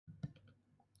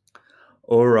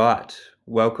All right,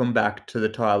 welcome back to the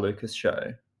Ty Lucas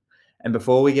Show. And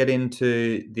before we get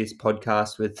into this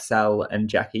podcast with Sal and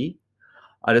Jaqi,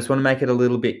 I just want to make it a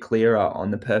little bit clearer on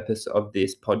the purpose of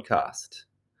this podcast.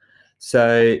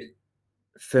 So,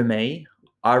 for me,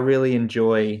 I really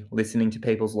enjoy listening to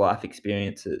people's life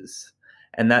experiences.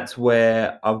 And that's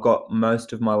where I've got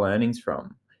most of my learnings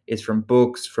from, is from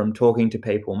books, from talking to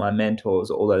people, my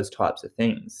mentors, all those types of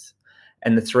things.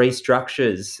 And the three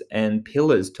structures and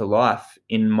pillars to life,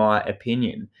 in my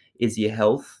opinion, is your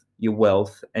health, your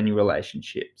wealth, and your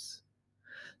relationships.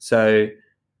 So,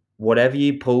 whatever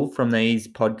you pull from these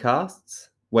podcasts,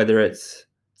 whether it's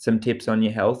some tips on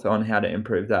your health, on how to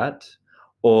improve that,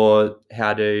 or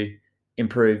how to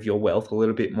improve your wealth a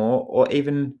little bit more, or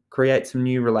even create some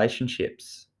new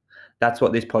relationships. That's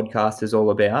what this podcast is all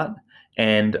about.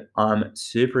 And I'm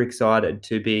super excited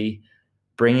to be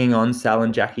bringing on Sal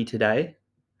and Jaqi today.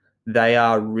 They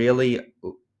are really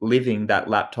living that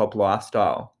laptop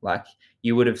lifestyle. Like,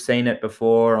 you would have seen it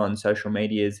before on social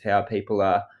medias, how people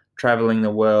are traveling the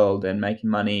world and making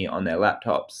money on their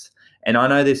laptops. And I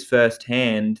know this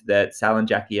firsthand that Sal and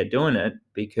Jaqi are doing it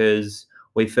because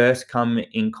we first come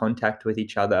in contact with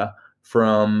each other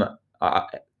from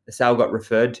Sal got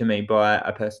referred to me by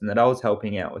a person that I was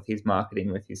helping out with his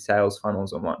marketing, with his sales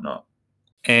funnels and whatnot.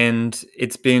 And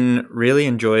it's been really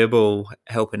enjoyable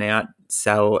helping out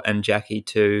Sal and Jaqi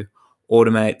to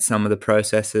automate some of the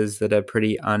processes that are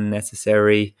pretty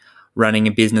unnecessary running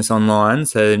a business online.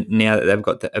 So now that they've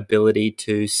got the ability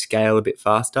to scale a bit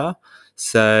faster.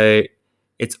 So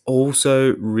it's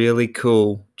also really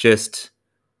cool just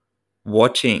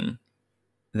watching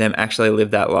them actually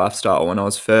live that lifestyle. When I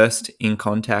was first in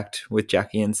contact with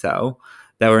Jaqi and Sal,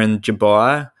 they were in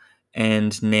Dubai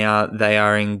and now they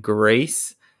are in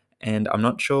Greece. And I'm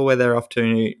not sure where they're off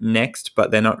to next,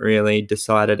 but they're not really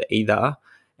decided either.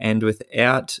 And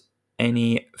without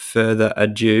any further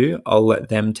ado, I'll let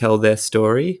them tell their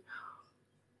story.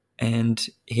 And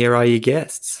here are your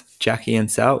guests, Jaqi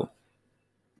and Sal.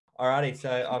 Alrighty,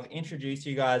 so I've introduced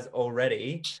you guys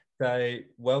already. So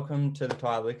welcome to the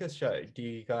Ty Lucas Show. Do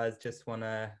you guys just want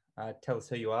to tell us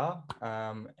who you are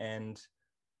and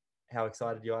how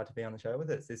excited you are to be on the show with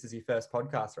us? This is your first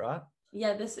podcast, right?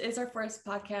 Yeah, this is our first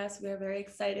podcast. We are very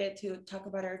excited to talk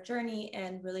about our journey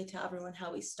and really tell everyone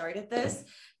how we started this,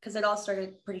 because it all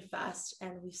started pretty fast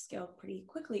and we scaled pretty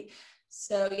quickly.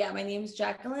 So yeah, my name is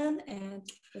Jacqueline and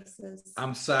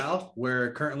I'm Sal.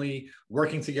 We're currently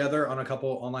working together on a couple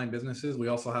online businesses. We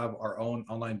also have our own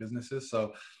online businesses.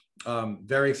 So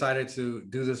very excited to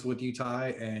do this with you,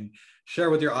 Ty, and share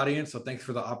with your audience. So thanks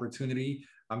for the opportunity.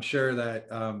 I'm sure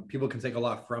that people can take a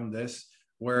lot from this.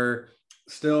 We're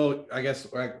still, I guess,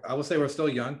 I would say we're still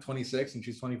young, 26 and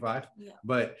she's 25,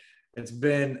 but it's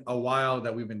been a while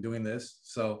that we've been doing this.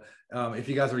 So if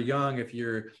you guys are young, if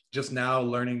you're just now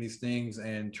learning these things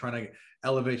and trying to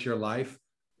elevate your life,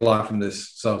 a lot from this.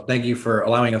 So thank you for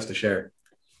allowing us to share.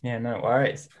 Yeah, no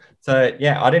worries. So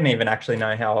yeah, I didn't even actually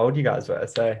know how old you guys were.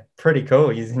 So pretty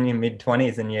cool. You're in your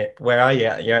mid-20s and where are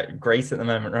you? You're at Greece at the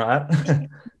moment, right?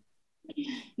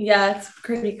 Yeah, it's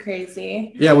pretty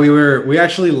crazy. Yeah, we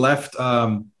actually left.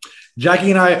 Jaqi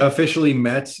and I officially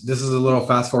met. This is a little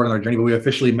fast forward in our journey, but we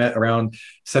officially met around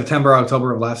September,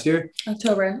 October of last year.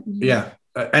 October. Mm-hmm. Yeah,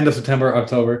 end of September,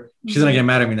 October. She's gonna get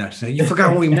mad at me now. She's saying, "You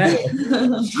forgot when we met."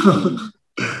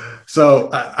 So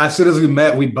as soon as we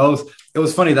met, it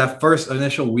was funny, that first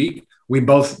initial week, we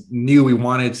both knew we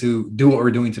wanted to do what we're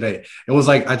doing today. It was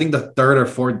like, I think the third or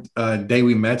fourth day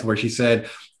we met, where she said,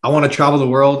 I want to travel the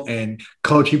world and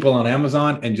coach people on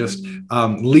Amazon and just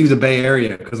leave the Bay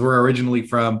Area, because we're originally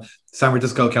from San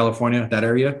Francisco, California, that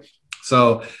area.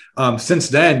 So since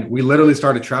then, we literally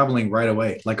started traveling right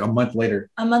away, like a month later.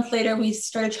 A month later, we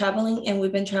started traveling and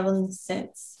we've been traveling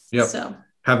since. Yep. So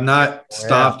have not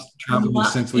stopped traveling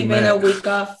since we met. Even a week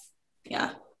off.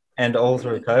 Yeah. And all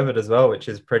through COVID as well, which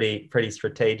is pretty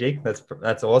strategic.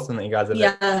 That's awesome that you guys are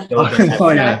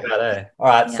All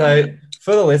right. So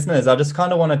for the listeners, I just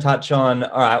kind of want to touch on,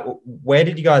 all right, where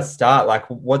did you guys start? Like,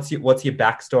 what's your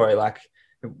backstory? Like,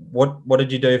 what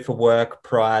did you do for work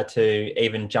prior to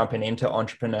even jumping into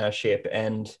entrepreneurship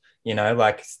and,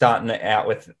 like starting out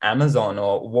with Amazon,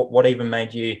 or what even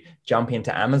made you jump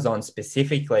into Amazon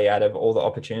specifically out of all the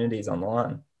opportunities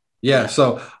online? Yeah.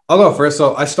 So I'll go first.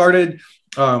 So I started,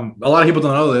 a lot of people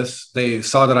don't know this. They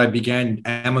saw that I began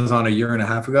Amazon a year and a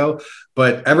half ago,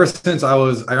 but ever since I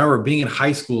remember being in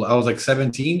high school, I was like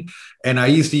 17 and I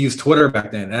used to use Twitter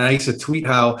back then. And I used to tweet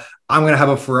how I'm going to have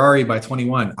a Ferrari by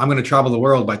 21. I'm going to travel the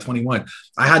world by 21.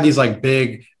 I had these like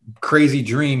big crazy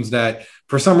dreams that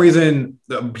for some reason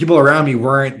the people around me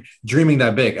weren't dreaming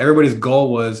that big. Everybody's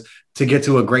goal was to get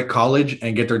to a great college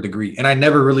and get their degree. And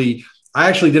I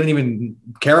actually didn't even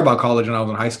care about college when I was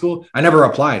in high school. I never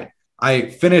applied. I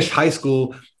finished high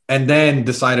school and then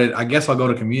decided, I guess I'll go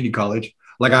to community college.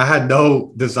 Like I had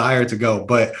no desire to go,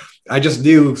 but I just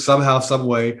knew somehow, some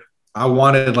way I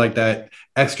wanted like that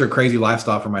extra crazy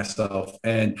lifestyle for myself.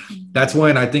 And that's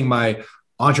when I think my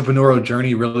entrepreneurial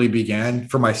journey really began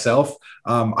for myself.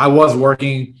 I was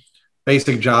working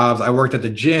basic jobs. I worked at the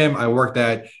gym. I worked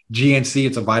at GNC.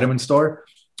 It's a vitamin store.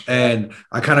 And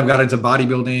I kind of got into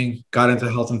bodybuilding, got into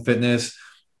health and fitness.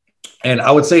 And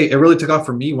I would say it really took off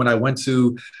for me when I went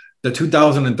to the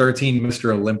 2013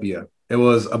 Mr. Olympia. It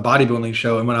was a bodybuilding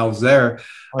show. And when I was there,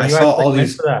 I saw all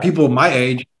these people my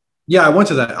age. Yeah, I went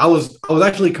to that. I was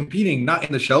actually competing, not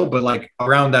in the show, but like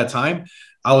around that time,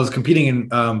 I was competing in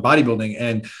bodybuilding.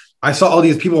 And I saw all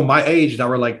these people my age that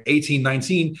were like 18,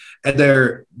 19, and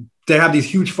they have these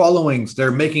huge followings.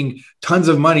 They're making tons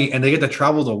of money and they get to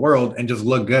travel the world and just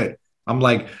look good. I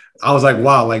was like,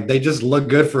 wow, like they just look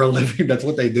good for a living. That's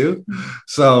what they do.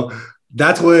 So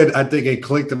that's when I think it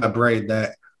clicked in my brain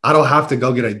that I don't have to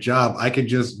go get a job. I could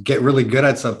just get really good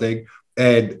at something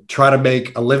and try to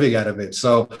make a living out of it.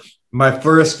 So my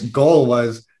first goal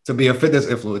was to be a fitness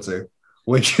influencer,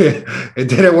 which it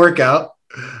didn't work out.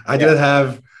 I didn't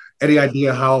have any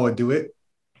idea how I would do it,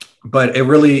 but it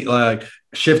really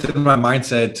shifted my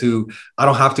mindset to, I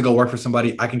don't have to go work for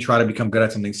somebody. I can try to become good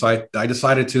at something. So I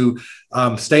decided to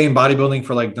stay in bodybuilding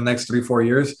for like the next 3-4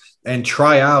 years and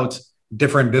try out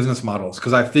different business models.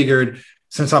 Cause I figured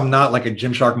since I'm not like a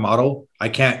Gymshark model, I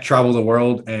can't travel the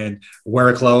world and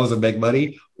wear clothes and make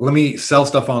money. Let me sell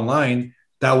stuff online.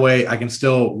 That way I can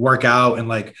still work out and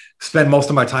like spend most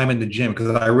of my time in the gym. Cause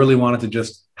I really wanted to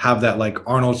just have that like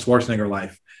Arnold Schwarzenegger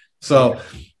life. So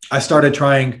I started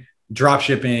trying drop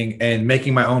shipping and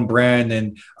making my own brand,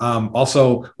 and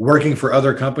also working for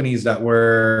other companies that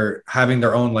were having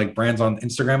their own like brands on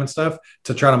Instagram and stuff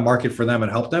to try to market for them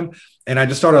and help them. And I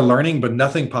just started learning, but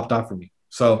nothing popped out for me.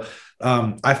 So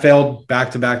I failed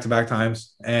back to back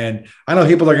times. And I know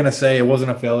people are going to say it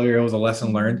wasn't a failure, it was a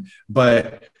lesson learned,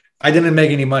 but I didn't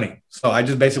make any money. So I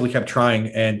just basically kept trying.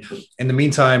 And in the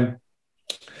meantime,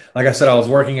 like I said, I was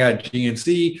working at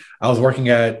GNC. I was working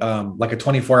at like a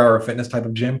 24-hour fitness type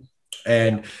of gym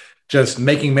and just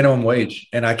making minimum wage.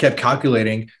 And I kept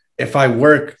calculating, if I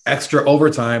work extra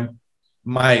overtime,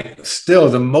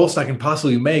 the most I can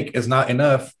possibly make is not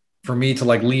enough for me to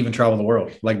like leave and travel the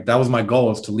world. Like that was my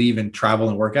goal, is to leave and travel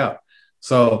and work out.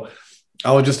 So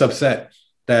I was just upset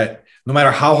that no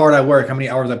matter how hard I work, how many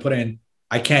hours I put in,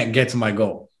 I can't get to my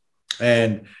goal.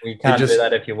 And you can't do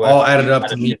that if you work all added up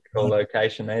to me.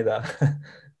 Location either.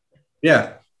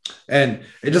 Yeah. And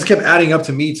it just kept adding up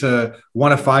to me to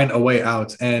want to find a way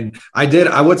out. And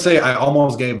I would say I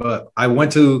almost gave up. I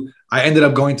ended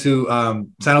up going to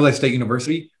San Jose State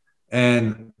University.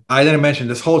 And I didn't mention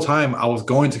this whole time I was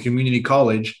going to community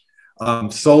college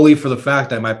solely for the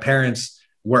fact that my parents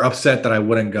were upset that I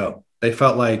wouldn't go. They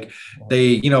felt like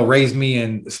they, raised me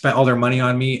and spent all their money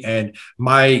on me. And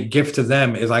my gift to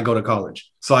them is I go to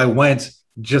college. So I went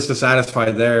just to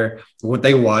satisfy what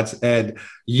they want. And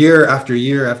year after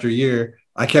year after year,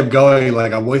 I kept going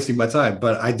like I'm wasting my time.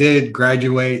 But I did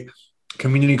graduate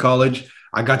community college.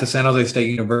 I got to San Jose State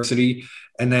University.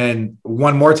 And then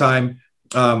one more time,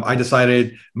 I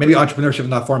decided maybe entrepreneurship is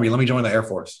not for me. Let me join the Air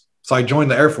Force. So I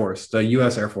joined the Air Force, the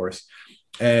U.S. Air Force.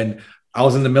 And I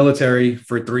was in the military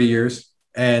for 3 years.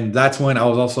 And that's when I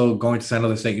was also going to San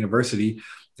Jose State University.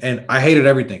 And I hated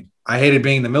everything. I hated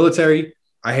being in the military.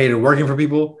 I hated working for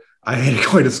people. I hated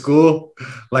going to school.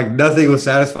 Like nothing was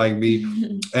satisfying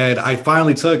me. And I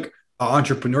finally took an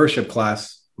entrepreneurship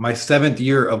class my 7th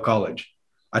year of college.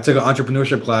 I took an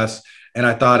entrepreneurship class and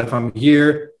I thought, if I'm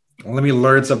here, let me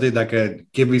learn something that could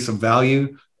give me some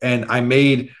value. And I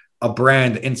made a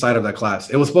brand inside of that class.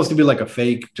 It was supposed to be like a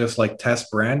fake, just like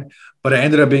test brand, but it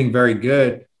ended up being very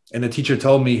good. And the teacher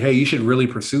told me, hey, you should really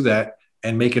pursue that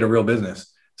and make it a real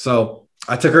business. So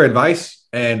I took her advice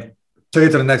and took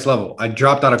it to the next level. I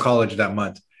dropped out of college that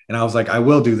month and I was like, I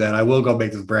will do that. I will go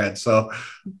make this brand. So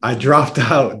I dropped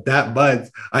out that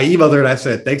month. I emailed her and I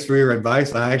said, thanks for your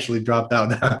advice. I actually dropped out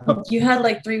now. You had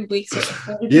like 3 weeks.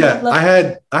 Yeah,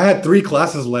 I had 3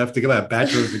 classes left to get my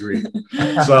bachelor's degree.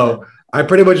 So I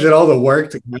pretty much did all the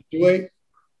work to graduate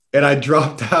and I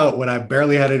dropped out when I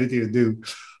barely had anything to do.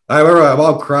 I remember my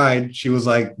mom cried. She was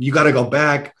like, you got to go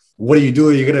back. What are you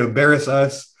doing? You're going to embarrass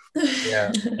us.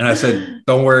 Yeah. And I said,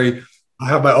 don't worry. I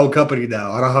have my own company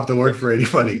now. I don't have to work for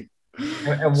anybody.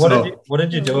 And what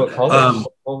did you do at college?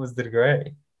 What was the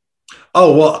degree?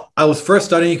 Oh, well, I was first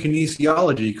studying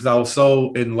kinesiology because I was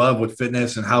so in love with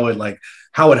fitness and how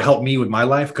it helped me with my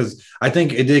life. Because I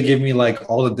think it did give me like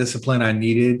all the discipline I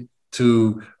needed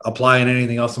to apply in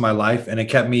anything else in my life. And it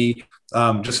kept me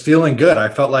just feeling good. I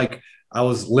felt like I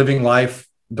was living life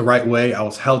the right way. I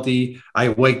was healthy. I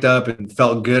waked up and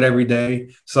felt good every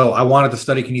day. So I wanted to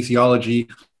study kinesiology.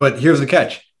 But here's the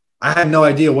catch. I had no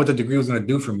idea what the degree was going to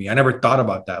do for me. I never thought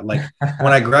about that. Like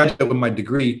when I graduated with my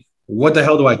degree, what the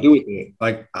hell do I do with it?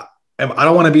 Like, I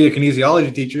don't want to be a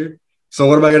kinesiology teacher. So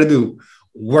what am I going to do?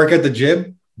 Work at the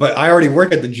gym? But I already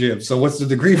work at the gym. So what's the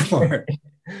degree for?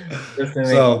 Just an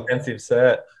So expensive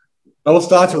cert. those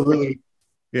thoughts are really,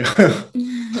 yeah,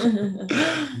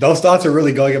 those thoughts are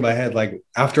really going in my head. Like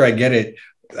after I get it,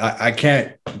 I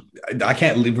can't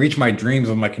reach my dreams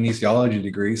with my kinesiology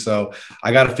degree. So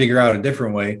I got to figure out a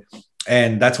different way.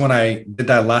 And that's when I did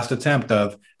that last attempt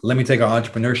of let me take an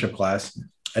entrepreneurship class.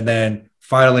 And then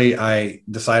finally, I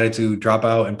decided to drop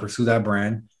out and pursue that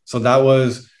brand. So that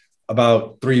was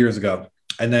about 3 years ago.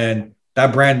 And then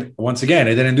that brand, once again,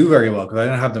 it didn't do very well because I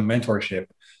didn't have the mentorship.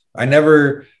 I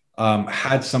never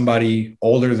had somebody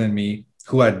older than me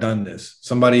who had done this,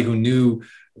 somebody who knew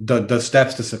the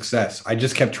steps to success. I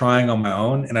just kept trying on my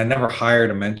own and I never hired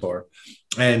a mentor.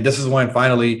 And this is when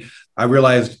finally I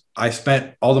realized I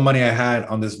spent all the money I had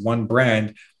on this one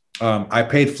brand. I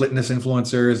paid fitness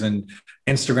influencers and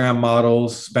Instagram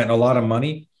models, spent a lot of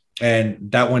money,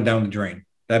 and that went down the drain.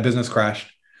 That business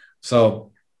crashed.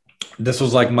 So this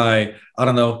was like my, I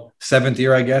don't know, seventh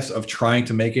year, I guess, of trying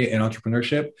to make it in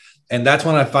entrepreneurship. And that's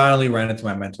when I finally ran into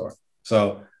my mentor.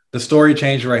 So the story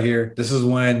changed right here. This is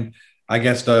when I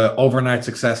guess the overnight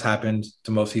success happened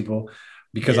to most people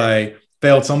because I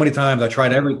failed so many times. I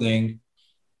tried everything.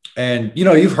 And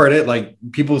you've heard it, like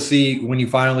people see when you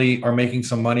finally are making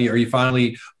some money or you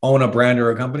finally own a brand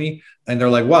or a company, and they're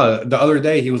like, wow, the other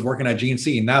day he was working at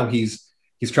GNC and now he's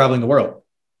traveling the world.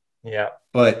 Yeah.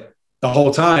 But the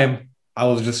whole time I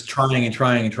was just trying and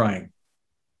trying and trying.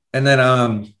 And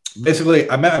then basically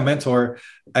I met a mentor,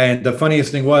 and the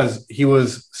funniest thing was he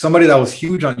was somebody that was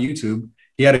huge on YouTube.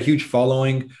 He had a huge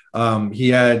following. He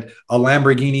had a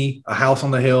Lamborghini, a house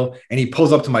on the hill, and he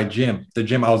pulls up to my gym, the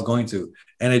gym I was going to.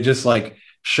 And it just like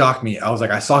shocked me. I was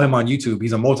like, I saw him on YouTube.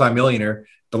 He's a multimillionaire.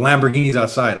 The Lamborghini's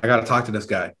outside. I got to talk to this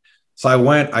guy. So I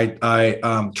went,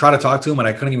 I tried to talk to him and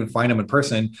I couldn't even find him in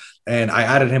person. And I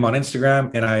added him on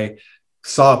Instagram and I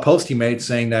saw a post he made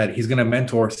saying that he's going to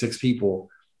mentor 6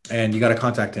 people and you got to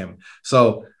contact him.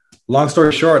 So long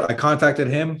story short, I contacted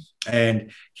him and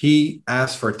he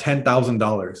asked for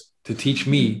 $10,000 to teach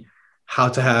me how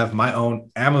to have my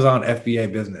own Amazon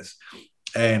FBA business.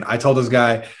 And I told this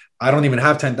guy, I don't even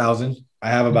have 10,000. I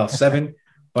have about 7,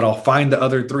 but I'll find the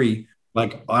other 3.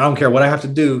 Like, I don't care what I have to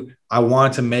do. I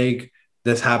want to make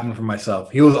this happen for myself.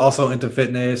 He was also into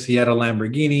fitness. He had a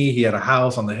Lamborghini. He had a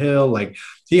house on the hill. Like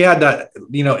he had that,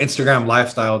 Instagram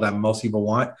lifestyle that most people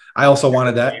want. I also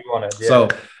wanted that. So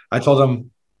I told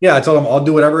him, I'll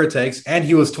do whatever it takes. And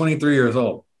he was 23 years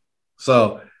old.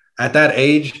 So at that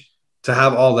age to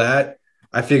have all that,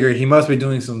 I figured he must be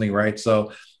doing something right.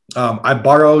 So I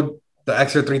borrowed the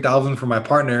extra 3,000 from my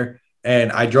partner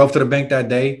and I drove to the bank that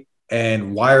day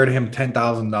and wired him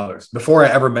 $10,000 before I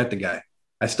ever met the guy.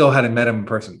 I still hadn't met him in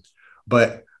person,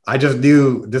 but I just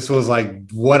knew this was like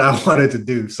what I wanted to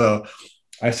do. So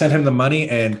I sent him the money,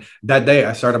 and that day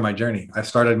I started my journey. I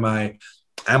started my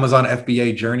Amazon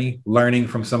FBA journey, learning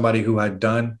from somebody who had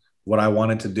done what I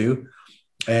wanted to do.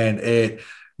 And it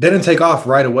didn't take off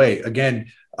right away.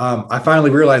 Again, I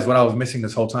finally realized what I was missing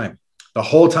this whole time. The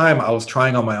whole time I was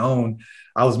trying on my own,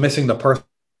 I was missing the personal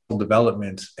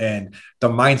development and the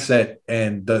mindset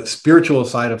and the spiritual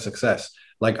side of success.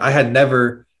 Like I had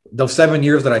never, those 7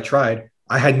 years that I tried,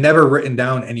 I had never written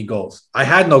down any goals. I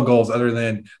had no goals other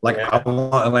than like, I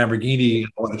want a Lamborghini,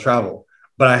 I want to travel.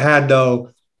 But I had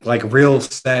no like real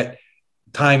set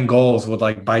time goals with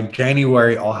like, by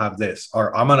January, I'll have this,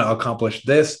 or I'm going to accomplish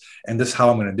this, and this is how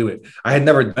I'm going to do it. I had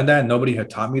never done that. Nobody had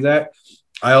taught me that.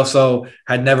 I also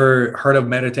had never heard of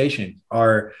meditation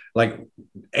or like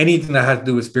anything that had to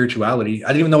do with spirituality. I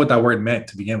didn't even know what that word meant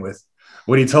to begin with.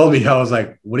 When he told me, I was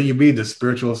like, what do you mean the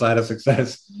spiritual side of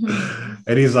success?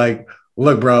 And he's like,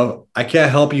 look, bro, I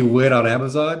can't help you win on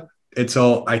Amazon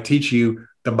until I teach you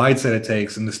the mindset it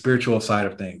takes and the spiritual side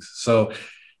of things. So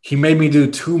he made me do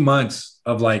 2 months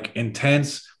of like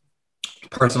intense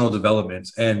personal development.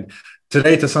 And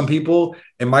today, to some people,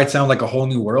 it might sound like a whole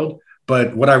new world.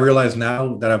 But what I realize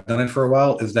now that I've done it for a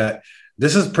while is that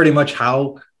this is pretty much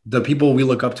how the people we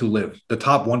look up to live. The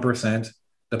top 1%,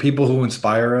 the people who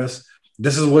inspire us,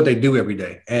 this is what they do every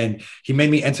day. And he made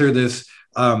me enter this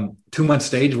 2 month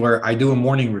stage where I do a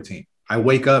morning routine. I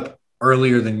wake up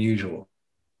earlier than usual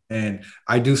and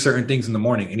I do certain things in the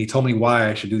morning. And he told me why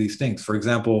I should do these things. For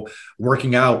example,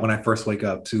 working out when I first wake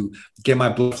up to get my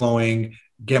blood flowing,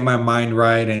 get my mind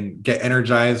right, and get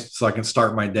energized so I can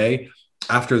start my day.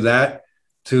 After that,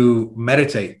 to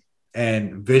meditate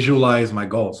and visualize my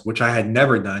goals, which I had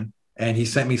never done. And he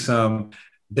sent me some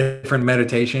different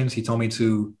meditations he told me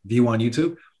to view on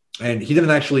YouTube. And he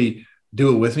didn't actually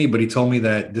do it with me, but he told me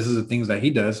that this is the things that he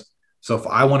does. So if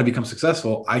I want to become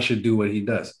successful, I should do what he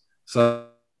does. So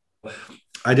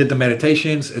I did the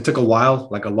meditations. It took a while,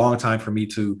 like a long time for me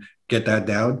to get that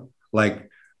down. Like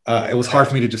it was hard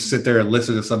for me to just sit there and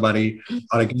listen to somebody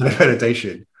on a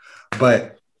meditation.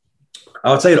 But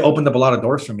I would say it opened up a lot of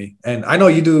doors for me. And I know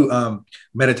you do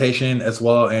meditation as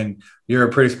well, and you're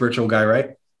a pretty spiritual guy,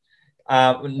 right?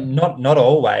 Not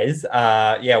always.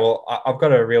 Yeah, well, I've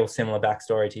got a real similar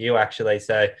backstory to you, actually.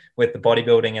 So with the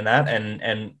bodybuilding and that,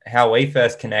 and how we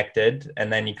first connected,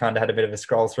 and then you kind of had a bit of a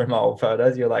scroll through my old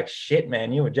photos. You're like, shit,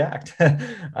 man, you were jacked.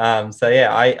 So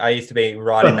yeah, I used to be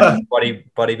right in that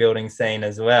bodybuilding scene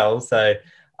as well. So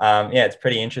yeah, it's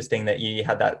pretty interesting that you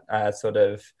had that sort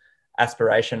of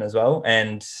aspiration as well.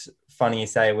 And funny you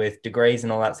say with degrees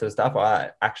and all that sort of stuff,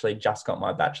 I actually just got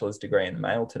my bachelor's degree in the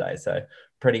mail today. So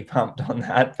pretty pumped on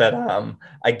that. But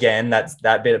again,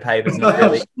 that bit of paper is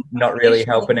not really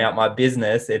helping out my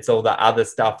business. It's all the other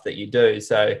stuff that you do.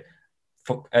 So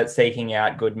seeking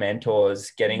out good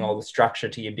mentors, getting all the structure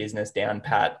to your business down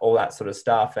pat, all that sort of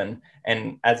stuff.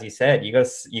 And as you said, you got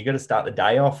to start the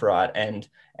day off right,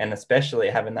 and especially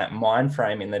having that mind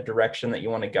frame in the direction that you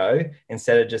want to go,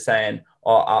 instead of just saying,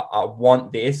 oh, I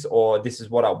want this, or this is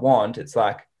what I want. It's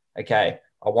like, okay,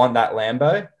 I want that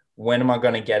Lambo. When am I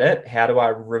going to get it? How do I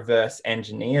reverse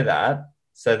engineer that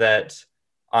so that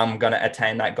I'm going to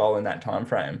attain that goal in that time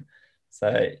frame?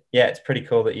 So yeah, it's pretty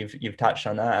cool that you've touched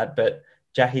on that. But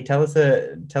Jaqi, tell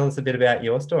us a bit about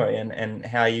your story and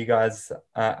how you guys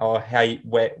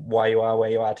why you are where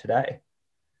you are today.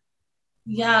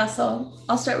 Yeah, so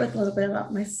I'll start with a little bit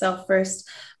about myself first.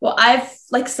 Well, I've,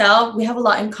 like Sal, we have a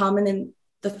lot in common in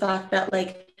the fact that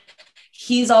like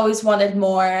he's always wanted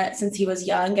more since he was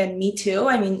young, and me too.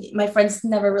 I mean, my friends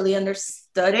never really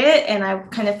understood it, and I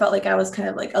kind of felt like I was kind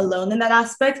of like alone in that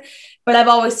aspect. But I've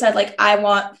always said like I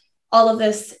want all of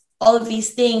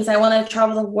these things. I want to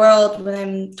travel the world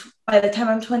by the time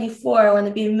I'm 24. I want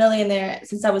to be a millionaire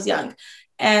since I was young,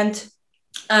 and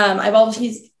I've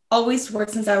always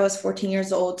worked since I was 14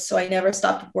 years old. So I never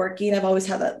stopped working. I've always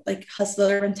had that like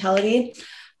hustler mentality.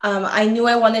 I knew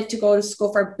I wanted to go to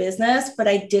school for business, but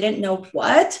I didn't know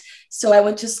what. So I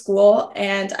went to school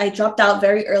and I dropped out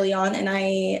very early on, and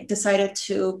I decided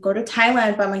to go to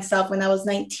Thailand by myself when I was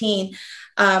 19.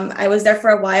 I was there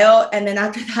for a while. And then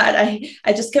after that,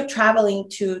 I just kept traveling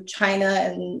to China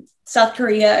and South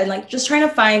Korea and like just trying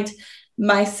to find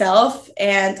myself.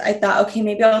 And I thought, okay,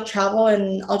 maybe I'll travel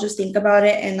and I'll just think about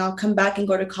it and I'll come back and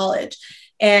go to college.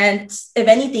 And if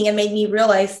anything, it made me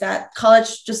realize that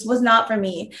college just was not for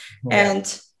me. Yeah.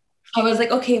 And I was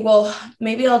like, okay, well,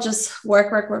 maybe I'll just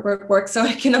work so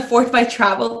I can afford my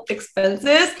travel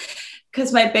expenses.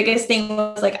 Because my biggest thing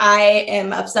was like, I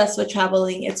am obsessed with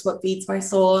traveling. It's what feeds my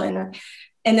soul and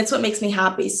it's what makes me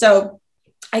happy. So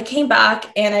I came back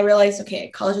and I realized, okay,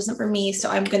 college isn't for me. So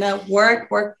I'm going to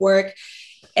work.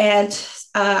 And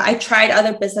I tried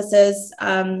other businesses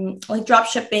like drop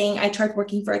shipping. I tried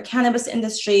working for a cannabis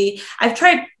industry. I've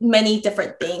tried many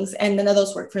different things and none of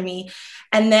those worked for me.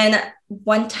 And then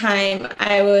one time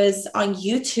I was on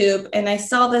YouTube and I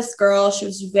saw this girl. She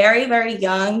was very, very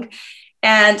young.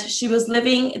 And she was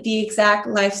living the exact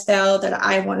lifestyle that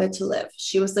I wanted to live.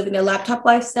 She was living a laptop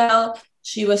lifestyle.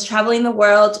 She was traveling the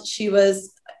world. She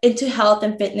was into health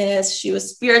and fitness. She was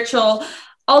spiritual,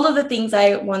 all of the things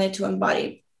I wanted to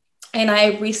embody. And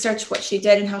I researched what she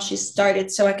did and how she started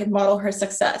so I could model her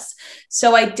success.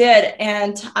 So I did.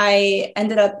 And I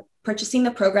ended up purchasing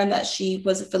the program that she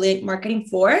was affiliate marketing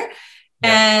for.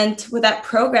 Yeah. And with that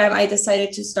program, I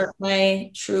decided to start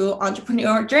my true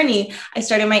entrepreneur journey. I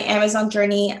started my Amazon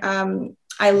journey.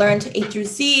 I learned A through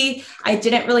Z. I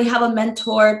didn't really have a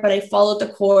mentor, but I followed the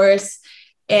course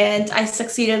and I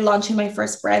succeeded launching my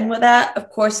first brand with that. Of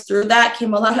course, through that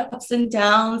came a lot of ups and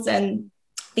downs and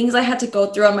things I had to go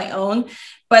through on my own.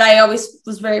 But I always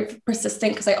was very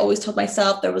persistent because I always told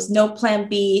myself there was no plan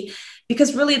B.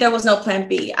 Because really there was no plan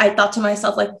B. I thought to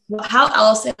myself, like, well, how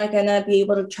else am I going to be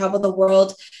able to travel the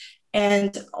world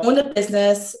and own a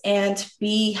business and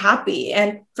be happy.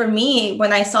 And for me,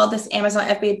 when I saw this Amazon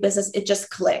FBA business, it just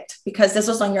clicked because this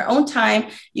was on your own time.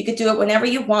 You could do it whenever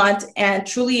you want. And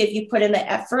truly, if you put in the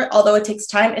effort, although it takes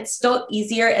time, it's still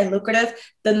easier and lucrative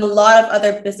than a lot of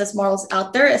other business models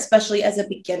out there, especially as a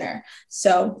beginner.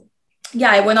 So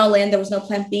yeah, I went all in. There was no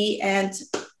plan B. And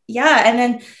yeah, and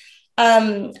then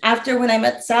after when I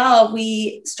met Sal,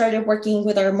 we started working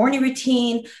with our morning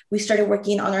routine. We started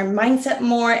working on our mindset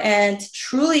more. And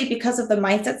truly, because of the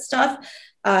mindset stuff,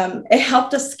 it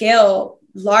helped us scale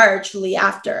largely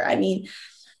after. I mean,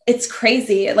 it's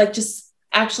crazy, like just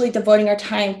actually devoting our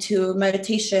time to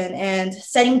meditation and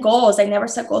setting goals. I never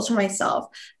set goals for myself,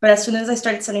 but as soon as I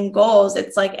started setting goals,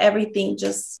 it's like everything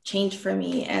just changed for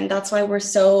me. And that's why we're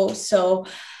so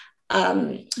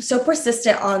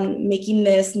persistent on making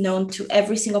this known to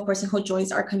every single person who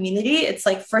joins our community. It's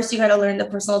like, first you got to learn the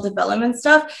personal development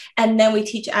stuff, and then we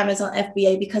teach Amazon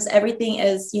FBA, because everything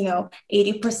is, 80%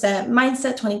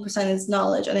 mindset, 20% is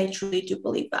knowledge. And I truly do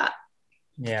believe that.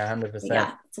 Yeah, 100%.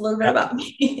 Yeah, it's a little bit about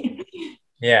me.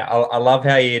 Yeah, I love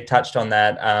how you touched on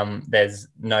that. There's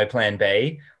no plan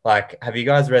B. Like, have you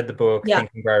guys read the book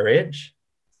Think and Grow Rich?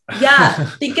 Yeah,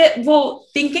 Think and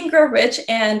Grow Rich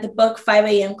and the book 5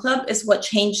 a.m. Club is what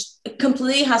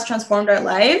completely has transformed our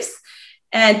lives.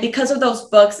 And because of those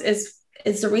books is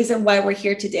the reason why we're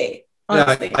here today.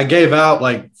 Honestly. Yeah, I gave out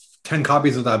like 10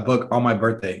 copies of that book on my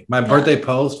birthday. My birthday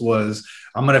post was,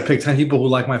 I'm going to pick 10 people who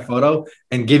like my photo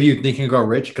and give you Think and Grow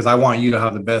Rich because I want you to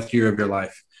have the best year of your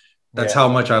life. That's how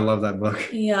much I love that book.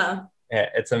 Yeah. Yeah,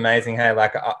 it's amazing. Hey,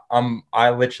 like I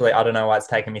literally, I don't know why it's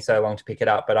taken me so long to pick it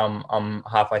up, but I'm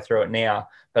halfway through it now.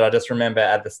 But I just remember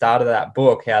at the start of that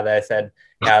book how they said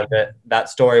how that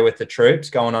story with the troops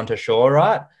going onto shore,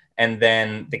 right? And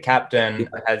then the captain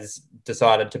has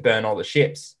decided to burn all the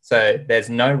ships, so there's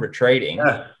no retreating.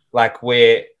 Yeah.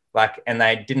 And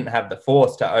they didn't have the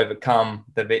force to overcome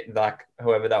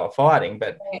whoever they were fighting,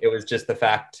 but it was just the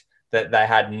fact that they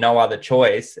had no other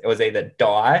choice. It was either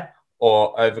die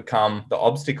or overcome the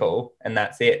obstacle, and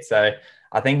that's it. So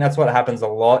I think that's what happens a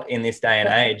lot in this day and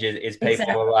age is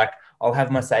people are like, I'll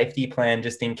have my safety plan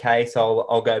just in case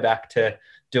I'll go back to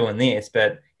doing this.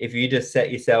 But if you just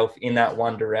set yourself in that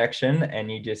one direction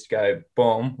and you just go,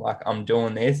 boom, like I'm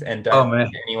doing this and don't go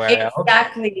anywhere else,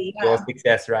 your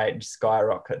success rate just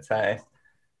skyrockets, hey?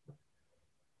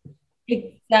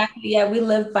 Exactly. Yeah, we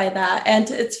live by that. And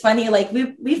it's funny, like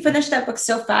we finished that book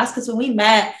so fast because when we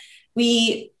met,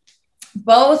 I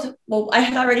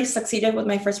had already succeeded with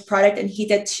my first product and he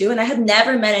did too. And I had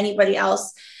never met anybody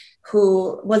else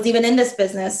who was even in this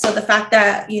business. So the fact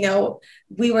that,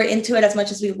 we were into it as much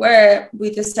as we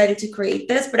decided to create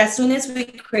this. But as soon as we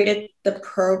created the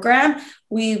program,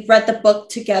 we read the book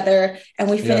together and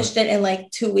we finished it in like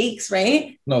 2 weeks,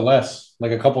 right? No less,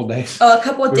 like a couple of days. Oh, a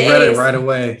couple of days. We read it right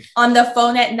away. On the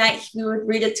phone at night, we would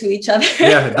read it to each other.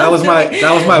 Yeah, that was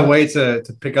my way to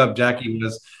pick up Jaqi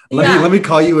was let me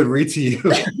call you and read to you.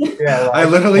 Yeah, I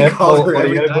literally called her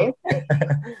every night.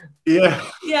 Yeah.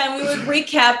 Yeah, and we would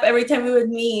recap every time we would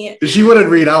meet. If she wouldn't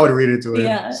read, I would read it to her.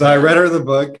 Yeah. So I read her the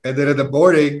book, and then in the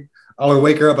morning, I would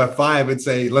wake her up at 5 and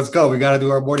say, let's go. We got to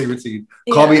do our morning routine.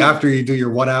 Call me after you do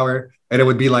your 1 hour. And it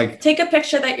would be like, take a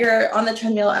picture that you're on the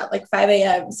treadmill at like 5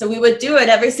 a.m. So we would do it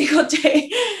every single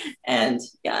day. And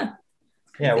yeah.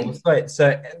 Yeah, well, sweet.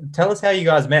 So tell us how you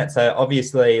guys met. So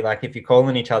obviously, like if you're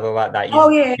calling each other like that,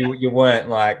 you weren't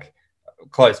like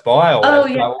close by, or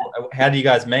how do you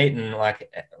guys meet? And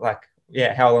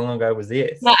how long ago was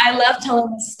this? Yeah, I love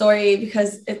telling this story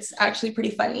because it's actually pretty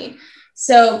funny.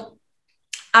 So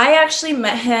I actually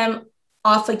met him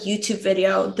off a YouTube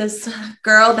video. This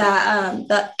girl that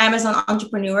the Amazon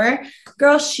entrepreneur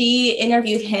girl, she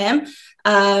interviewed him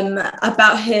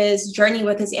about his journey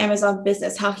with his Amazon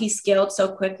business, how he scaled so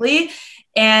quickly.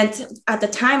 And at the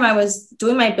time I was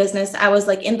doing my business, I was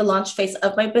like in the launch phase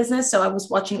of my business. So I was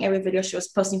watching every video she was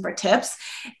posting for tips.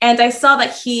 And I saw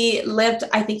that he lived,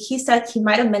 I think he said he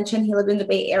might've mentioned he lived in the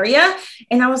Bay Area.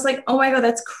 And I was like, oh my God,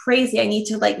 that's crazy. I need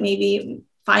to like maybe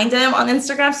find him on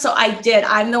Instagram. So I did.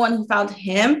 I'm the one who found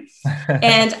him.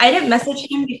 And I didn't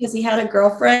message him because he had a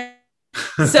girlfriend.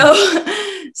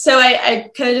 So I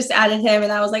could have just added him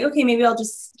and I was like, okay, maybe I'll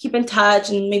just keep in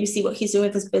touch and maybe see what he's doing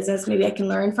with his business. Maybe I can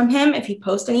learn from him if he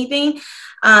posts anything.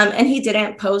 And he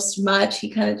didn't post much. He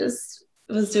kind of just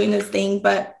was doing his thing.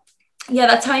 But yeah,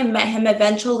 that's how I met him.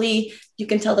 Eventually, you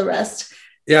can tell the rest.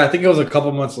 Yeah, I think it was a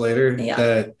couple months later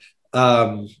that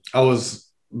I was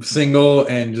single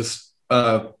and just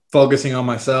focusing on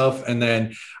myself. And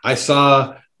then I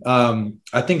saw,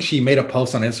 I think she made a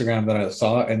post on Instagram that I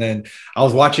saw. And then I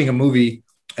was watching a movie.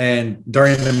 And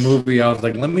during the movie, I was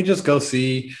like, let me just go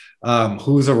see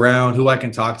who's around, who I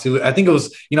can talk to. I think it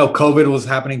was, COVID was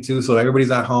happening too. So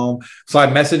everybody's at home. So I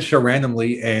messaged her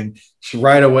randomly and she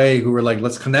right away, we were like,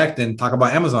 let's connect and talk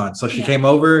about Amazon. So she came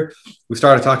over, we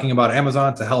started talking about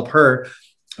Amazon to help her.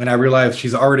 And I realized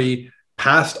she's already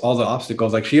past all the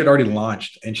obstacles. Like she had already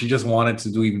launched and she just wanted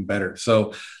to do even better.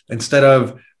 So instead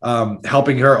of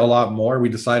helping her a lot more, we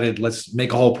decided let's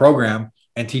make a whole program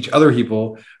and teach other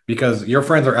people, because your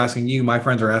friends are asking you, my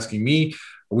friends are asking me.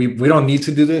 We don't need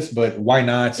to do this, but why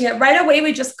not? Yeah, right away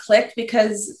we just clicked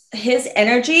because his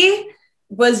energy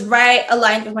was right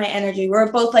aligned with my energy. We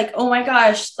were both like, oh my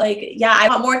gosh, like, yeah, I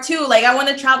want more too. Like, I want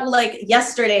to travel like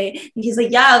yesterday. And he's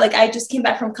like, yeah, like I just came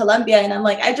back from Colombia. And I'm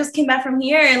like, I just came back from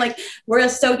here. And like, we're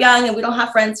so young and we don't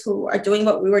have friends who are doing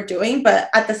what we were doing. But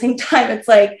at the same time, it's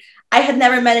like, I had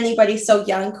never met anybody so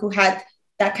young who had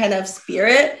that kind of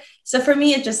spirit. So for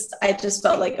me, I just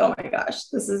felt like, oh my gosh,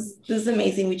 this is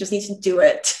amazing. We just need to do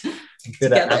it.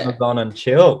 Bit of Amazon and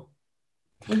chill.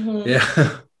 Mm-hmm.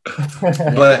 Yeah.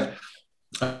 But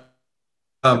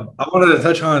I wanted to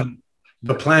touch on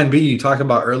the plan B you talked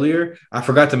about earlier. I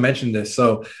forgot to mention this.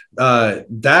 So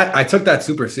that I took that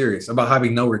super serious about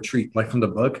having no retreat, like from the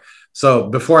book. So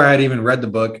before I had even read the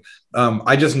book,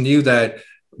 I just knew that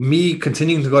me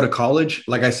continuing to go to college,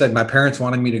 like I said, my parents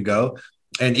wanted me to go.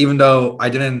 And even though I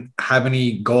didn't have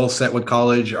any goals set with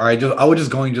college, or I was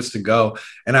just going just to go.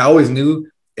 And I always knew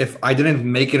if I didn't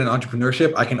make it in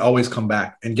entrepreneurship, I can always come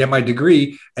back and get my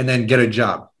degree and then get a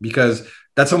job, because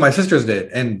that's what my sisters did.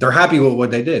 And they're happy with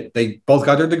what they did. They both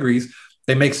got their degrees.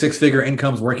 They make six-figure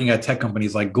incomes working at tech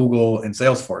companies like Google and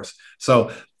Salesforce.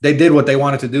 So they did what they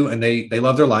wanted to do and they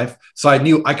love their life. So I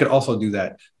knew I could also do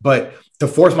that. But to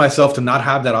force myself to not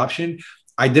have that option,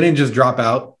 I didn't just drop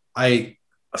out. I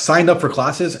signed up for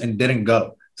classes and didn't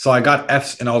go. So I got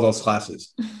F's in all those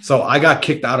classes. So I got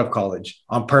kicked out of college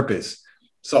on purpose.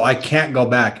 So I can't go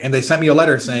back. And they sent me a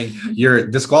letter saying you're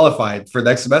disqualified for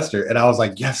next semester. And I was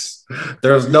like, yes,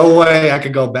 there's no way I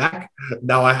could go back.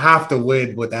 Now I have to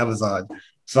win with Amazon.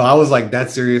 So I was like that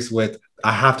serious with,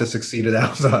 I have to succeed at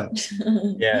Amazon.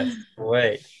 Yes,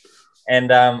 sweet.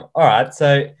 And all right,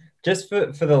 so just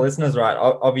for the listeners, right?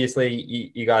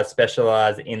 Obviously, you guys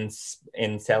specialize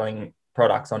in selling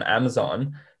products on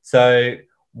Amazon. So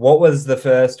what was the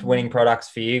first winning products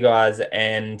for you guys,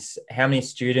 and how many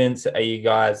students are you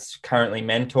guys currently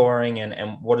mentoring,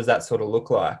 and what does that sort of look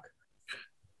like?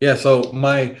 Yeah, so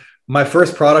my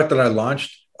first product that I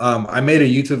launched, I made a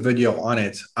YouTube video on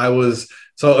it.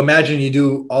 So imagine you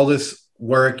do all this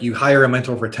work, you hire a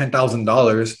mentor for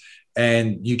 $10,000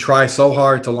 and you try so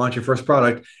hard to launch your first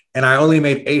product, and I only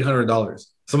made $800.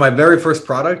 So my very first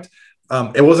product,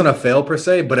 it wasn't a fail per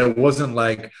se, but it wasn't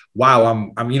like,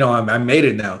 wow, I made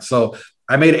it now. So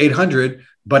I made 800,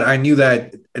 but I knew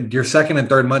that your second and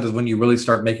third month is when you really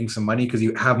start making some money because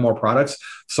you have more products.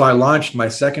 So I launched my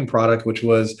second product, which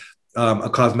was a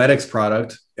cosmetics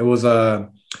product. It was a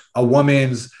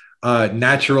woman's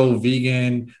natural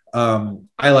vegan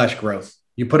eyelash growth.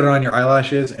 You put it on your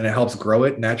eyelashes and it helps grow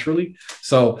it naturally.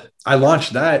 So I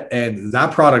launched that and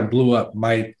that product blew up.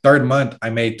 My third month, I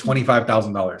made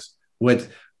 $25,000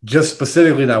 with just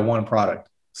specifically that one product.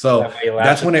 So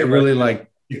that's when it really like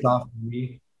kicked off for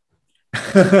me.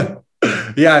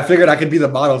 Yeah, I figured I could be the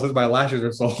model since my lashes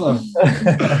are so long.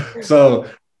 So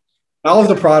that was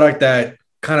the product that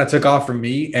kind of took off for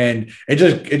me. And it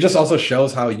just also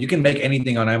shows how you can make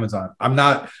anything on Amazon. I'm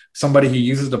not somebody who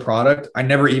uses the product. I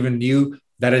never even knew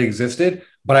that it existed,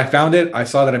 but I found it. I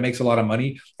saw that it makes a lot of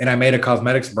money and I made a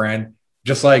cosmetics brand,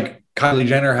 just like Kylie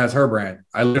Jenner has her brand.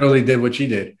 I literally did what she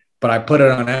did, but I put it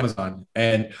on Amazon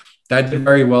and that did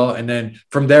very well. And then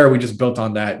from there, we just built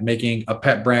on that, making a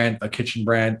pet brand, a kitchen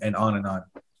brand, and on and on.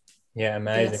 Yeah,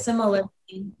 amazing. Yeah, similar.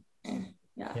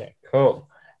 Yeah, cool.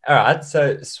 All right,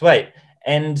 so sweet.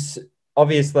 And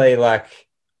obviously, I've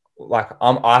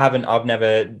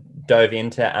never dove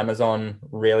into Amazon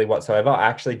really whatsoever. I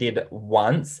actually did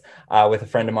once with a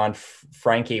friend of mine,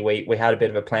 Frankie. We had a bit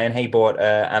of a plan. He bought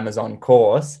an Amazon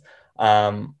course.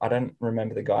 I don't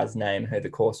remember the guy's name who the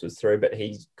course was through, but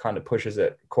he kind of pushes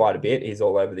it quite a bit. He's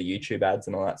all over the YouTube ads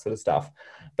and all that sort of stuff.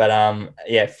 But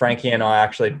yeah, Frankie and I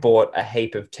actually bought a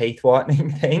heap of teeth whitening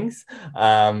things.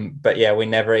 But yeah, we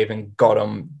never even got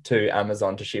them to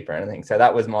Amazon to ship or anything. So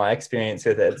that was my experience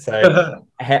with it. So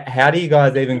how do you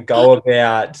guys even go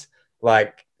about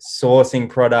like sourcing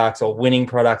products or winning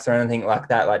products or anything like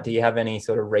that? Like, do you have any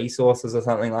sort of resources or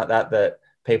something like that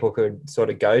people could sort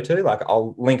of go to? Like,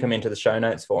 I'll link them into the show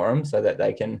notes for them so that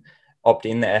they can opt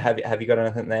in there. Have you got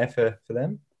anything there for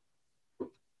them?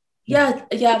 Yeah,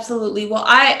 absolutely. Well,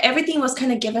 everything was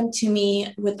kind of given to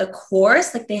me with the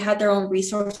course. Like they had their own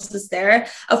resources there.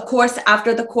 Of course,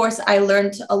 after the course, I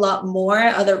learned a lot more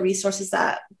other resources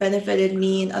that benefited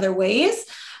me in other ways.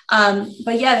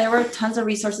 But yeah, there were tons of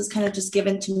resources kind of just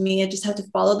given to me. I just had to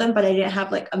follow them, but I didn't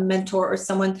have like a mentor or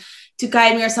someone to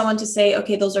guide me or someone to say,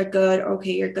 okay, those are good, or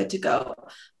okay, you're good to go.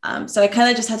 So I kind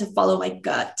of just had to follow my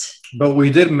gut. But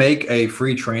we did make a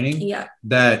free training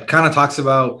that kind of talks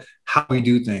about how we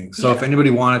do things. So if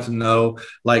anybody wanted to know,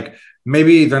 like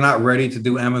maybe they're not ready to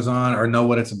do Amazon or know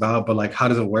what it's about, but like, how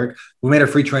does it work? We made a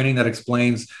free training that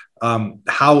explains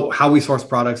how we source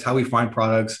products, how we find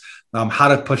products, how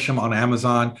to push them on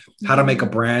Amazon, how to make a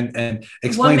brand, and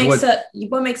explains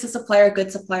what makes a supplier a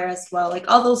good supplier as well.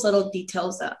 Like all those little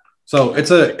details. So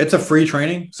it's a free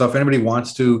training. So if anybody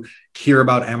wants to hear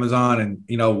about Amazon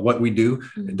and what we do,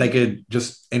 they could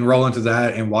just enroll into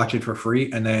that and watch it for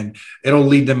free, and then it'll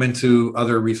lead them into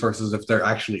other resources if they're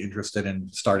actually interested in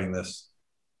starting this.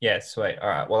 Yeah, sweet. All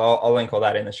right. Well, I'll link all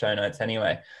that in the show notes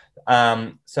anyway.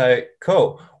 So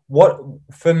cool. What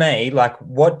for me, like,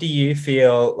 what do you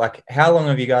feel like? How long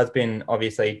have you guys been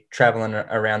obviously traveling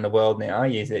around the world now?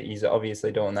 You're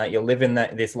obviously doing that. You're living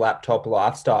this laptop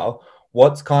lifestyle.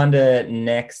 What's kind of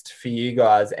next for you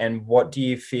guys, and what do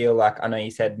you feel like? I know you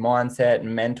said mindset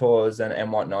and mentors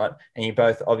and whatnot, and you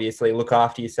both obviously look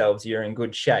after yourselves. You're in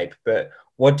good shape, but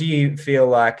what do you feel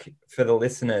like for the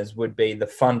listeners would be the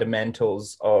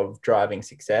fundamentals of driving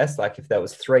success? Like if there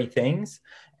was 3 things,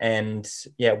 and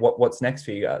yeah, what's next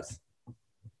for you guys?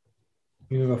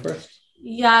 You go first.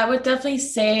 Yeah, I would definitely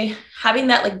say having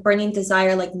that like burning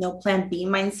desire, like no plan B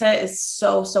mindset is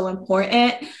so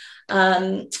important.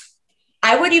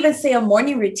 I would even say a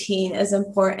morning routine is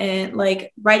important.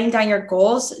 Like writing down your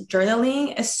goals,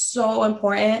 journaling is so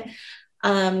important.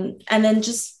 And then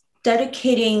just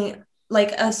dedicating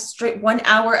like a straight 1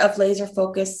 hour of laser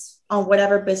focus on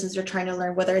whatever business you're trying to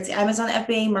learn, whether it's Amazon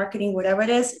FBA, marketing, whatever it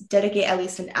is, dedicate at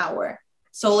least an hour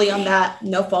solely on that.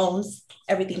 No phones,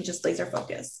 everything just laser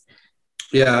focus.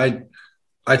 Yeah,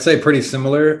 I'd say pretty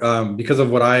similar because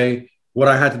of what I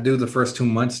had to do the first 2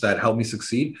 months that helped me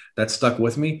succeed, that stuck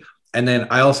with me. And then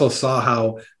I also saw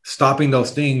how stopping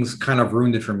those things kind of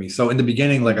ruined it for me. So in the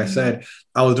beginning, like I said,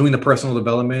 I was doing the personal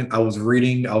development. I was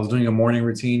reading. I was doing a morning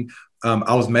routine.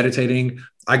 I was meditating.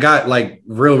 I got like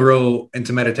real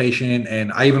into meditation.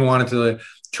 And I even wanted to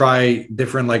try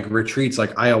different like retreats,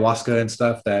 like ayahuasca and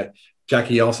stuff that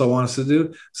Jackie also wants to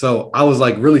do. So I was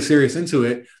like really serious into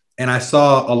it. And I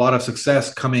saw a lot of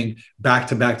success coming back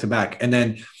to back to back. And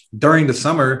then during the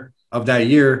summer of that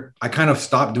year, I kind of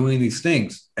stopped doing these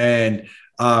things, and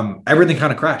everything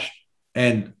kind of crashed.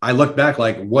 And I looked back,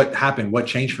 like, what happened? What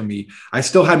changed for me? I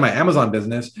still had my Amazon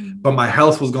business, but my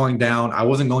health was going down. I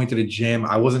wasn't going to the gym.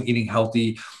 I wasn't eating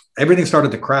healthy. Everything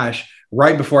started to crash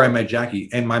right before I met Jackie.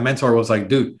 And my mentor was like,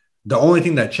 dude, the only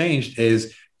thing that changed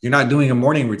is you're not doing a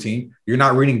morning routine. You're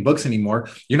not reading books anymore.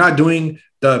 You're not doing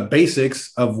the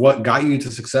basics of what got you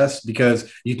to success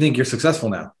because you think you're successful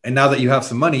now. And now that you have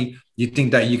some money, you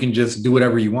think that you can just do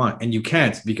whatever you want, and you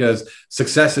can't, because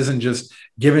success isn't just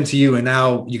given to you and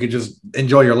now you could just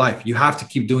enjoy your life. You have to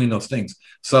keep doing those things.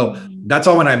 So that's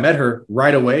all. When I met her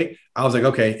right away, I was like,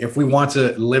 okay, if we want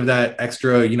to live that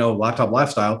extra, laptop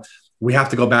lifestyle, we have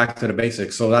to go back to the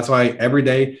basics. So that's why every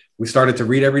day we started to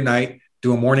read every night,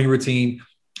 do a morning routine,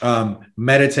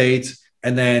 meditate.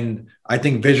 And then I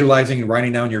think visualizing and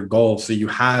writing down your goals so you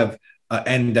have an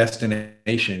end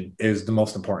destination is the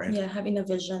most important. Yeah, having a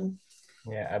vision.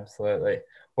 Yeah, absolutely.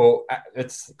 Well,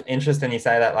 it's interesting you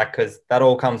say that, like, because that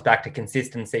all comes back to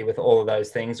consistency with all of those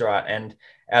things, right? And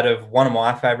out of one of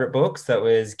my favorite books that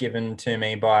was given to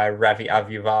me by Ravi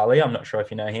Avyavali, I'm not sure if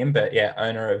you know him, but yeah,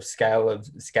 owner of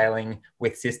Scaling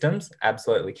with Systems,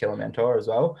 absolutely killer mentor as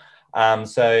well.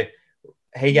 So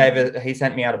he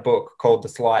sent me out a book called The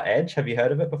Slight Edge. Have you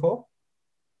heard of it before?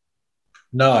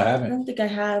 No, I haven't. I don't think I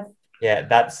have. Yeah,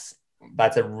 that's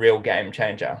a real game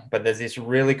changer. But there's this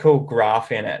really cool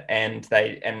graph in it, and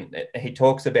he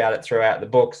talks about it throughout the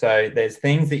book. So there's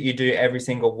things that you do every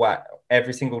single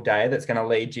day that's going to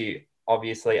lead you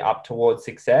obviously up towards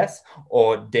success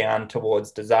or down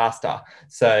towards disaster.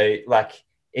 So like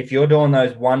if you're doing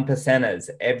those 1%ers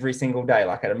every single day,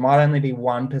 like it might only be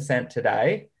 1%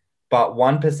 today, but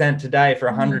 1% today for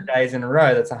 100 days in a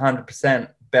row, that's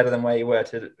 100% better than where you were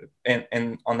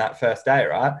on that first day,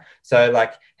 right? So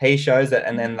like he shows it,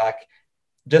 and then like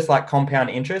just like compound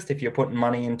interest, if you're putting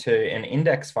money into an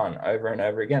index fund over and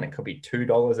over again, it could be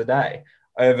 $2 a day.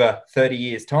 Over 30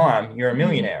 years time, you're a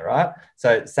millionaire, right?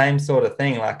 So same sort of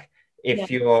thing. Like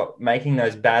if you're making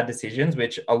those bad decisions,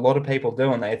 which a lot of people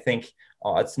do, and they think,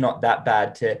 oh, it's not that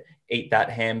bad to eat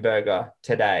that hamburger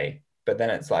today, but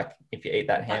then it's like if you eat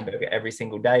that hamburger every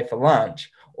single day for lunch,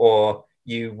 or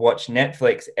you watch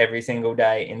Netflix every single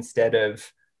day instead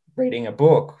of reading a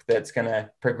book that's going to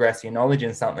progress your knowledge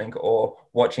in something, or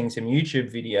watching some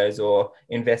YouTube videos, or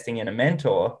investing in a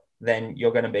mentor, then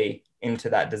you're going to be into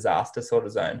that disaster sort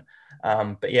of zone.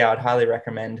 But yeah, I'd highly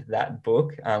recommend that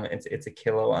book. It's a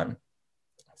killer one.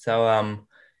 So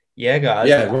yeah, guys.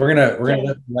 Yeah, we're gonna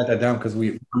write that down because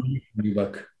we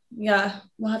book. Yeah,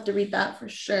 we'll have to read that for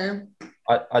sure.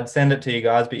 I'd send it to you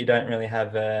guys, but you don't really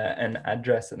have an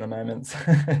address at the moment.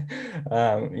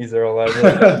 So, these are all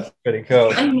over. Pretty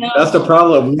cool. I know. That's the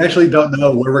problem. We actually don't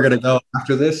know where we're going to go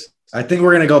after this. I think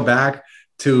we're going to go back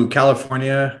to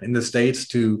California in the States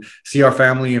to see our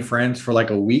family and friends for like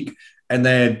a week. And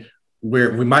then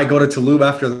we might go to Tulum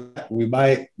after that. We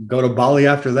might go to Bali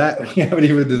after that. We haven't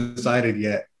even decided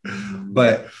yet.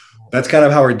 But that's kind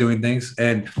of how we're doing things.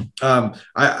 And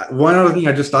one other thing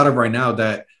I just thought of right now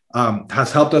that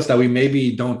has helped us that we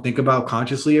maybe don't think about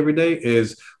consciously every day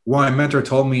is one mentor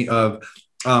told me of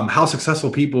how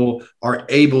successful people are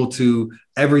able to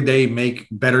every day make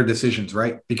better decisions,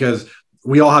 right? Because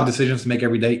we all have decisions to make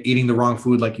every day, eating the wrong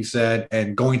food, like you said,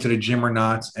 and going to the gym or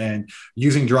not, and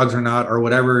using drugs or not, or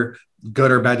whatever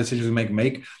good or bad decisions we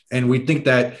make. And we think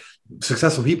that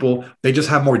successful people, they just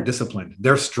have more discipline.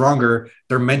 They're stronger.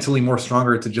 They're mentally more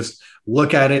stronger to just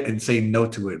look at it and say no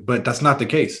to it. But that's not the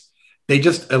case. They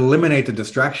just eliminate the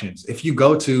distractions. If you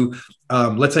go to,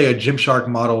 let's say, a Gymshark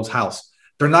model's house,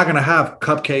 they're not going to have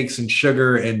cupcakes and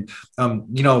sugar and,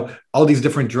 all these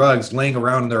different drugs laying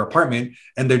around in their apartment.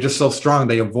 And they're just so strong,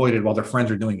 they avoid it while their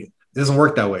friends are doing it. It doesn't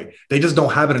work that way. They just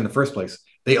don't have it in the first place.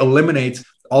 They eliminate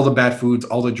all the bad foods,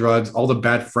 all the drugs, all the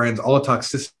bad friends, all the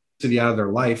toxicity out of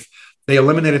their life. They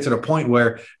eliminate it to the point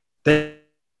where they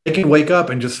can wake up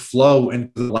and just flow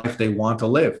into the life they want to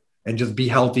live and just be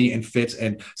healthy and fit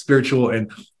and spiritual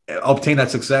and obtain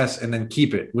that success and then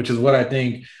keep it, which is what I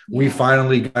think we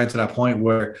finally got to that point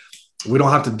where we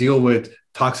don't have to deal with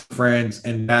toxic friends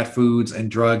and bad foods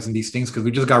and drugs and these things because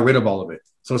we just got rid of all of it.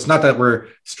 So it's not that we're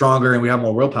stronger and we have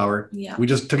more willpower. Yeah. We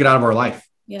just took it out of our life.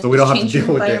 Yeah, so we don't have to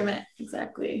deal with it.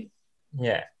 Exactly.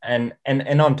 Yeah. And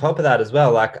on top of that as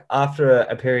well, like after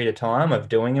a period of time of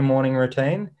doing a morning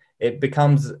routine, it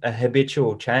becomes a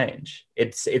habitual change.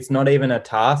 It's not even a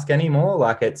task anymore.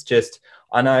 Like it's just,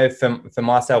 I know for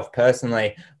myself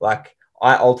personally, like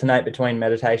I alternate between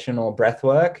meditation or breath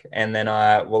work, and then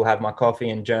I will have my coffee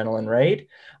and journal and read.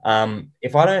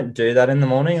 If I don't do that in the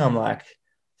morning, I'm like,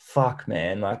 fuck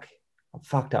man, like I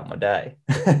fucked up my day.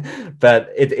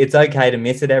 But it's okay to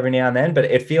miss it every now and then, but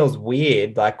it feels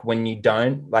weird. Like when you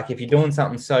don't, like if you're doing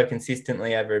something so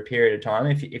consistently over a period of time,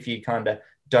 if you kind of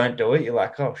don't do it, you're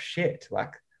like, oh shit,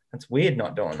 like that's weird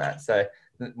not doing that. So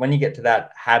when you get to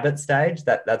that habit stage,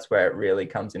 that's where it really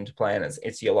comes into play, and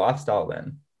it's your lifestyle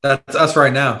then. That's us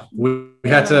right now. We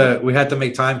had to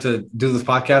make time to do this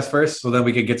podcast first, so then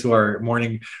we could get to our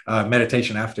morning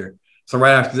meditation after. So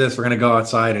right after this, we're gonna go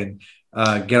outside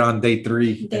and get on day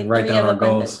 3 and write down our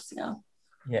goals.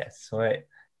 Yes, sweet.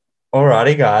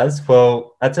 Alrighty, guys.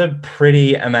 Well, that's a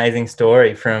pretty amazing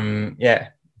story from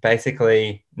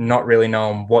basically not really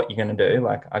knowing what you're going to do.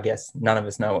 Like, I guess none of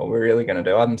us know what we're really going to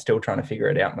do. I'm still trying to figure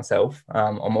it out myself.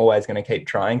 I'm always going to keep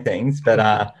trying things, but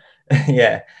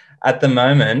at the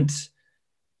moment,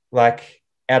 like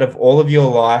out of all of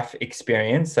your life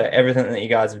experience, so everything that you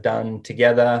guys have done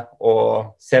together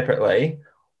or separately,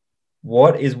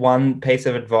 what is one piece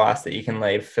of advice that you can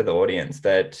leave for the audience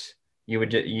that you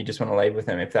just want to leave with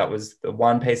them? If that was the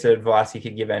one piece of advice you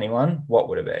could give anyone, what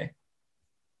would it be?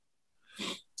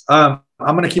 I'm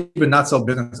going to keep it not so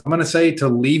business. I'm going to say to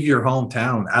leave your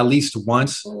hometown at least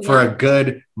once for a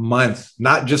good month,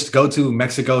 not just go to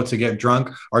Mexico to get drunk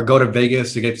or go to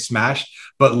Vegas to get smashed,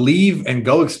 but leave and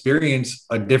go experience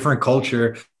a different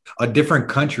culture, a different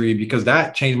country, because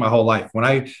that changed my whole life. When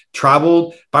I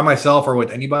traveled by myself or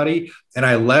with anybody and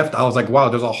I left, I was like, wow,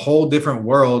 there's a whole different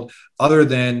world other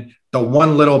than the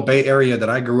one little Bay Area that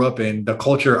I grew up in, the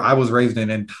culture I was raised in.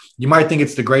 And you might think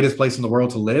it's the greatest place in the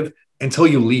world to live until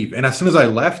you leave. And as soon as I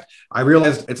left, I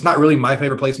realized it's not really my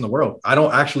favorite place in the world. I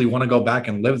don't actually want to go back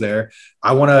and live there.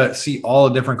 I want to see all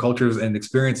the different cultures and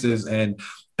experiences. And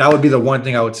that would be the one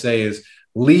thing I would say is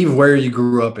leave where you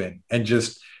grew up in and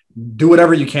just do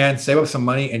whatever you can, save up some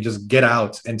money and just get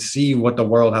out and see what the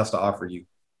world has to offer you.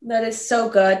 That is so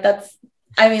good.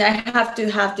 I have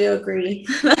to agree.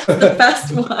 That's the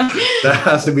best one. That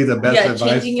has to be the best advice.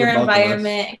 Changing your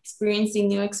environment, experiencing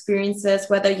new experiences,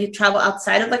 whether you travel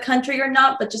outside of the country or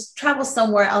not, but just travel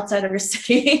somewhere outside of your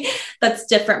city that's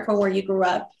different from where you grew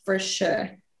up, for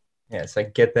sure. Yeah, so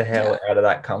get the hell out of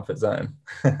that comfort zone.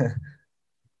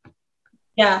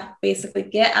 Yeah, basically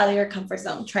get out of your comfort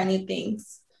zone, try new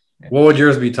things. What would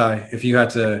yours be, Ty, if you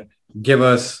had to give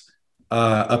us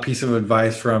a piece of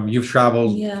advice from you've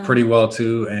traveled pretty well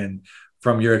too, and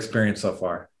from your experience so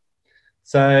far?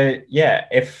 So yeah,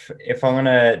 if I'm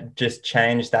gonna just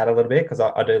change that a little bit, because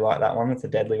I do like that one, it's a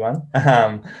deadly one.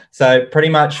 So pretty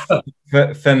much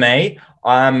for me,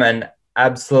 I'm an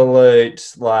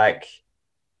absolute like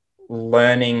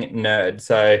learning nerd.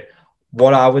 So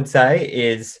what I would say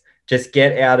is just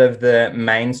get out of the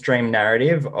mainstream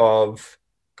narrative of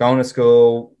going to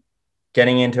school,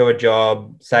 getting into a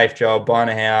job, safe job, buying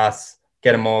a house,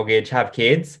 get a mortgage, have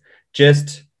kids.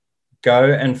 Just go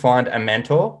and find a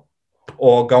mentor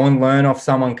or go and learn off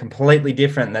someone completely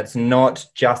different that's not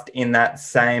just in that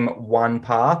same one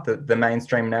path, the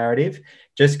mainstream narrative.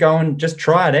 Just go and just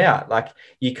try it out. Like,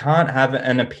 you can't have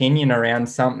an opinion around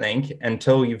something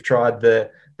until you've tried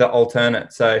the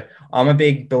alternate. So I'm a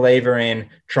big believer in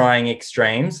trying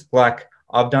extremes. Like,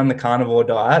 I've done the carnivore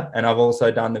diet and I've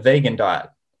also done the vegan diet.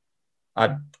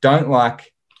 I don't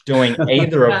like doing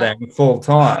either of them full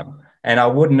time. And I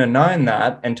wouldn't have known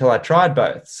that until I tried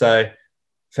both. So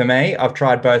for me, I've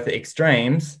tried both the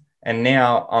extremes, and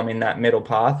now I'm in that middle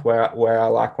path where I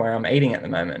like where I'm eating at the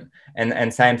moment.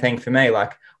 And same thing for me.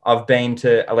 Like, I've been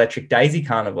to Electric Daisy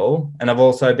Carnival and I've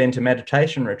also been to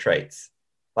meditation retreats.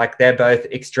 Like, they're both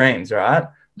extremes, right?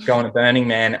 Going to Burning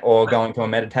Man or going to a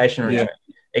meditation retreat.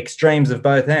 Extremes of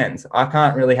both ends. I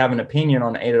can't really have an opinion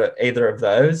on either of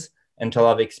those until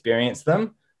I've experienced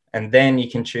them. And then you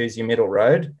can choose your middle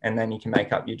road, and then you can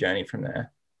make up your journey from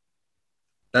there.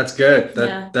 That's good.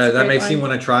 That makes me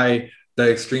want to try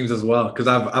the extremes as well, because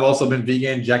I've also been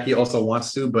vegan. Jackie also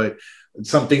wants to, but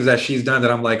some things that she's done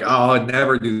that I'm like, oh, I'd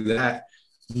never do that.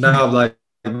 Now I'm like,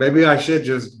 maybe I should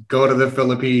just go to the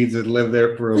Philippines and live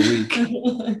there for a week.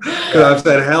 Because I've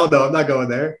said, hell no, I'm not going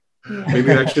there.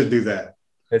 Maybe I should do that.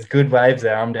 There's good waves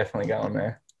there. I'm definitely going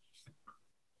there.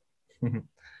 All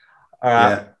right.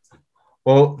 Yeah.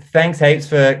 Well, thanks heaps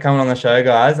for coming on the show,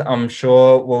 guys. I'm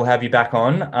sure we'll have you back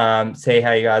on, see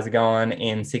how you guys are going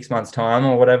in 6 months' time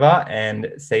or whatever,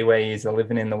 and see where you are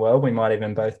living in the world. We might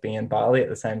even both be in Bali at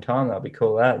the same time. That'll be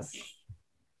cool as.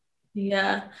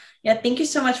 Yeah. Thank you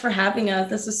so much for having us.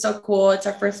 This is so cool. It's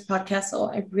our first podcast, so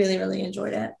I really, really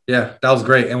enjoyed it. Yeah, that was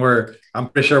great. And I'm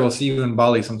pretty sure we'll see you in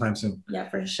Bali sometime soon. Yeah,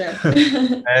 for sure.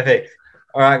 Perfect.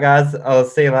 All right, guys. I'll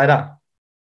see you later.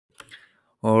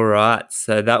 All right,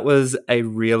 so that was a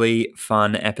really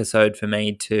fun episode for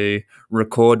me to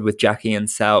record with Jaqi and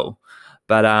Sal,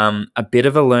 but a bit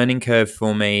of a learning curve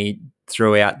for me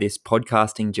throughout this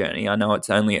podcasting journey. I know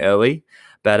it's only early,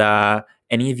 but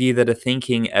any of you that are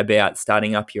thinking about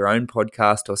starting up your own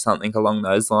podcast or something along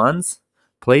those lines,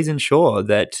 please ensure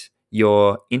that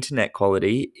your internet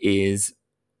quality is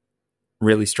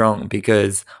really strong,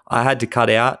 because I had to cut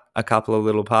out a couple of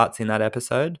little parts in that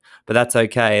episode, but that's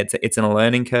okay. It's a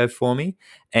learning curve for me,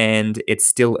 and it's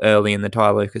still early in the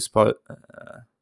Ty Lucas